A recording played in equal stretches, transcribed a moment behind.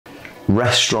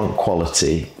restaurant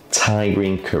quality Thai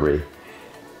green curry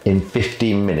in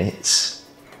 15 minutes.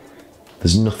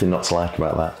 There's nothing not to like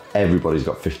about that. Everybody's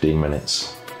got 15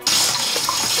 minutes.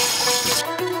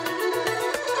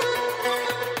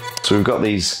 So we've got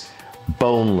these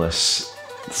boneless,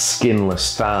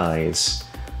 skinless thighs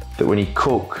that when you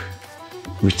cook,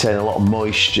 retain a lot of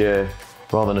moisture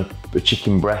rather than a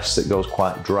chicken breast that goes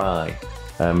quite dry.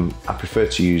 I prefer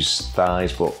to use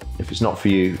thighs, but if it's not for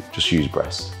you, just use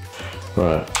breast.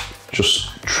 Right,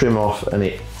 just trim off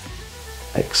any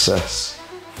excess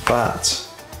fat.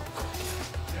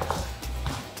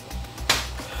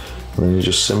 And then you're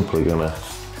just simply gonna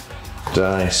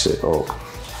dice it up.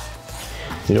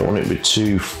 You don't want it to be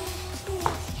too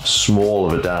small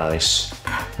of a dice.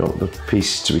 You want the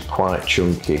pieces to be quite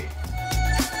chunky.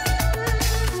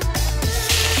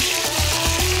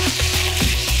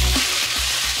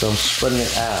 So I'm spreading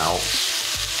it out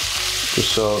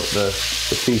just so the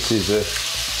pieces are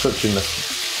touching the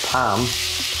pan.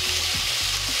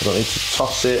 I don't need to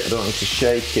toss it, I don't need to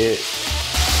shake it.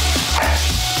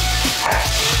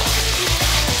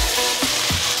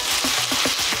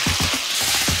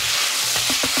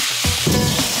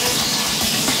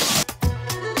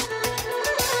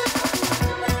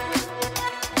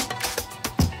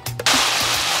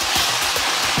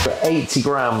 For 80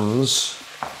 grams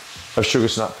of sugar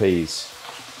snap peas,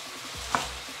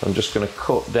 I'm just going to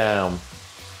cut down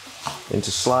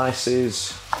into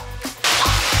slices.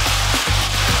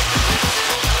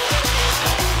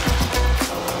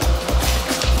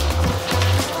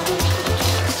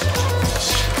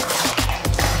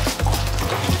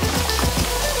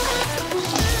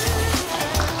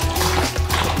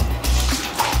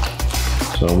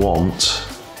 So I want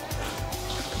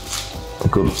a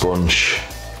good bunch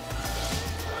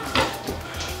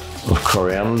of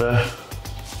coriander.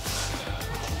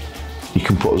 You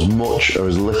can put as much or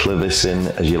as little of this in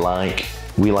as you like.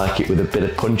 We like it with a bit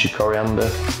of punchy coriander.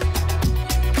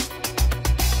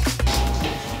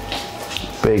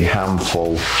 Big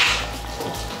handful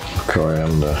of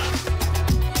coriander.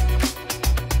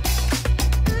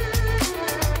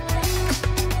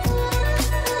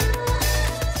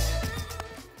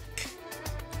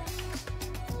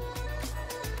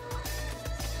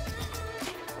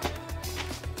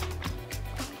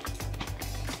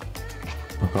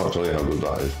 I can't tell you how good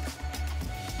that is.